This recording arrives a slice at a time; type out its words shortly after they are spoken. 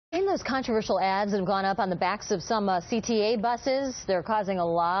In those controversial ads that have gone up on the backs of some CTA buses, they're causing a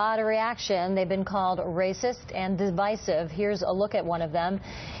lot of reaction. They've been called racist and divisive. Here's a look at one of them.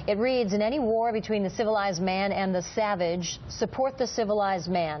 It reads, in any war between the civilized man and the savage, support the civilized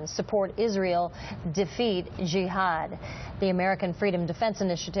man, support Israel, defeat jihad. The American Freedom Defense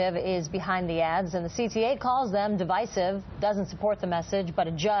Initiative is behind the ads, and the CTA calls them divisive, doesn't support the message, but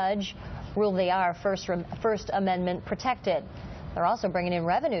a judge ruled they are First Amendment protected. They're also bringing in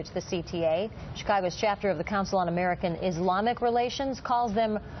revenue to the CTA. Chicago's chapter of the Council on American Islamic Relations calls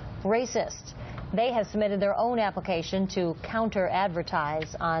them racist. They have submitted their own application to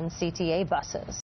counter-advertise on CTA buses.